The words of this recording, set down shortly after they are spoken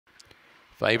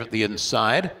Favourite the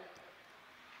inside.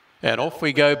 And off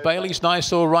we go. Bailey's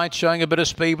Nice, all right, showing a bit of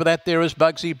speed with that. There is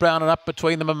Bugsy Brown, and up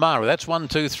between them Amara. That's 1,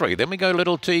 2, 3. Then we go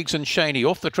Little Teagues and Shaney.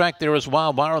 Off the track there is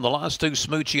Wakg, and the last two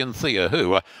Smoochie and Thea,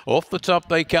 who off the top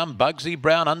they come. Bugsy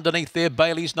Brown underneath there.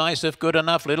 Bailey's Nice, if good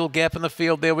enough. Little gap in the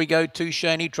field. There we go. To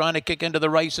Shaney trying to kick into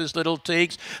the races. Little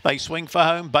Teagues. They swing for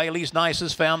home. Bailey's Nice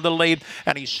has found the lead,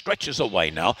 and he stretches away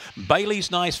now.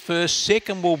 Bailey's Nice first.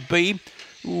 Second will be...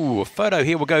 Ooh, a photo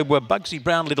here. We'll go Bugsy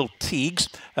Brown, Little Teagues.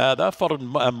 They've followed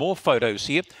more photos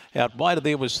here. Out wider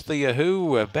there was Thea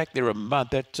Who. Back there,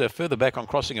 further back on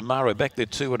crossing Amaro. Back there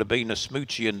too would have been a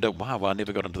Smoochie, and wow, I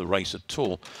never got into the race at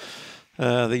all.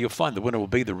 There you'll find the winner will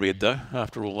be the red though,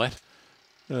 after all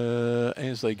that.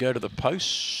 As they go to the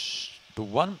post, the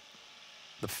 1,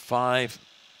 the 5,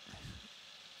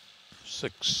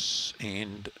 6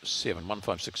 and 7. 1,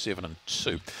 5, 6, 7 and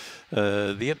 2.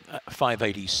 There,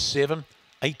 587.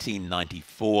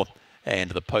 1894,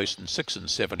 and the post in 6 and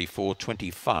 74,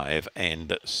 25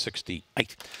 and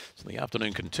 68. So the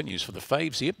afternoon continues for the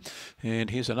faves here. And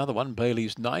here's another one.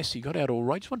 Bailey's Nice. He got out all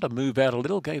right. Just wanted to move out a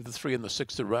little. Gave the 3 and the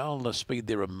 6 a round. Speed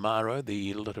there, Amaro,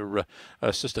 the little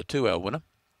sister 2-hour winner.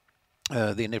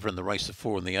 They're never in the race, the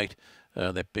 4 and the 8.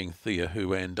 That being Thea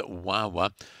Who and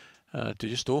Wawa. To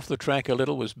just off the track a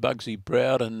little was Bugsy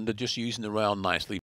Brown, and just using the rail nicely.